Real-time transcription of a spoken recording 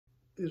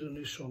There's a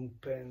new song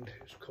penned.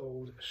 It's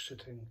called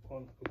Sitting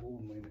on a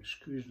Goldmine.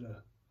 Excuse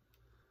the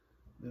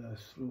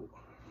throat.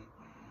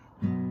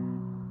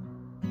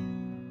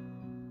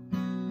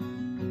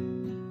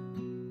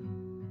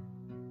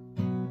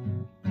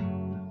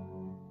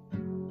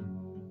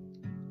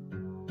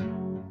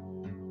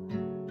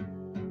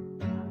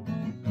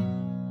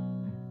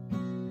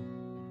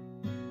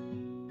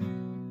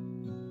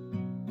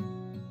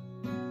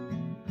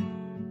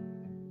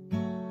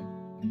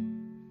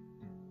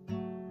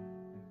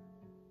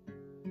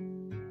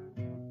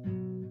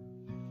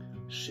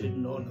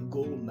 Sitting on a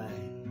gold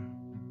mine,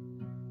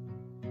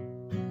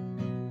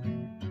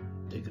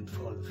 digging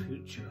for the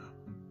future.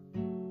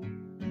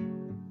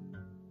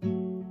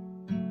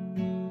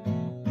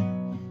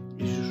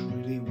 Is this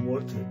really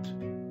worth it?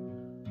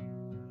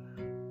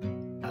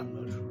 I'm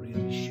not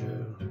really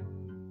sure.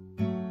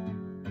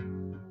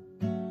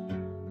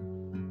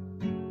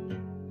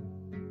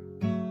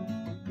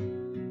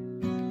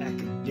 I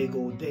could dig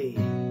all day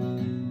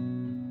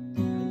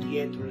and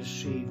yet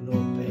receive no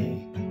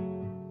pay.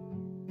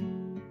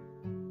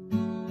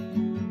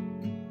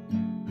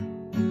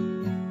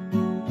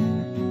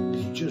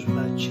 Just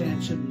my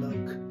chance and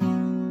luck,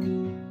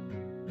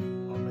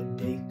 or my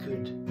day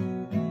could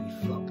be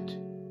fucked.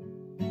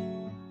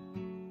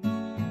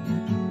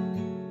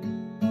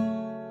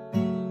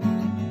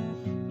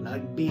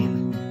 Like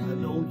being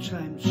an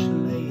old-time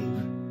slave,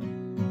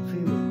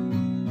 feel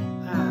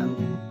I'm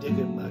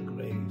digging my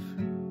grave.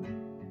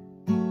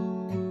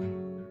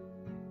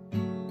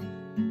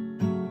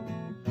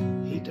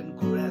 Heat and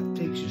craft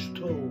takes its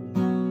toll.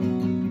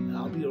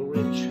 I'll be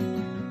rich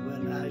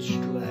when I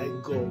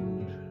strike gold.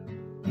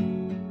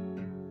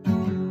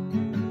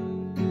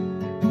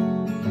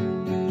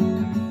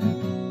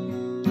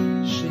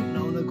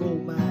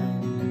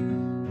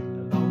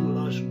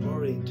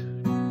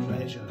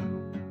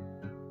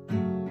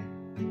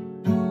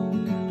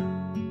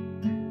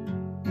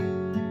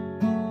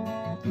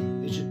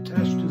 It's a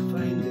task to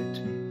find it.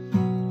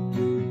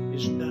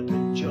 It's not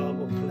a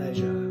job of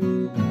pleasure.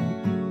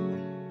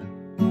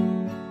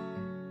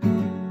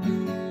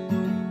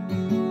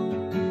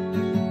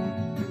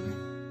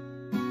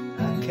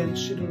 I can't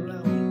sit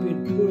around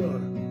being poor,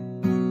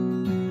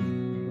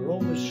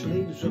 roll my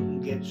sleeves up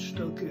and get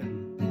stuck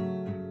in.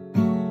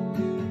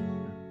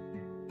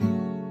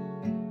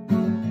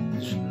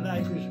 This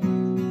life is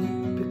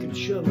pick and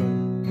shovel.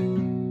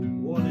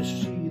 Wanna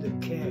see the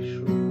cash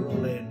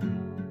roll in.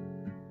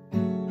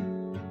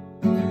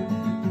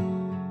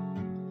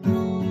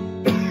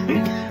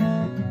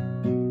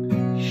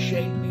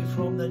 Shade me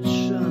from that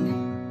sun,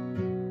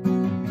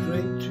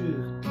 drink to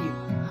keep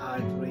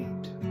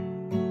hydrate.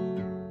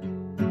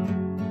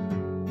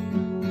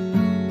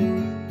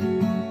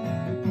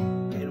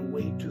 Can't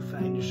wait to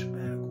find a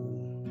sparkle,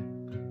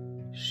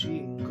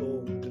 seeing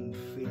gold and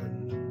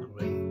feeling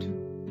great.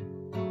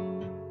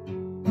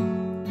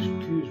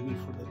 Excuse me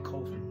for the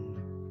coffin.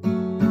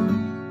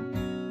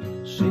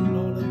 Sitting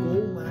on a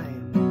gold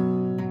mine,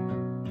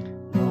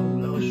 long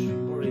lost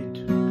buried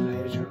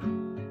treasure.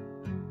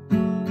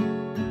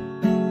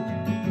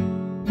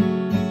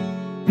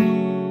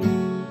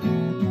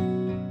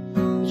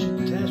 It's a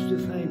task to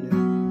find it.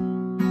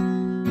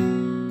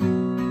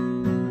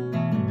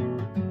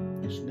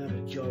 It's not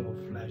a job of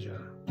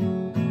pleasure.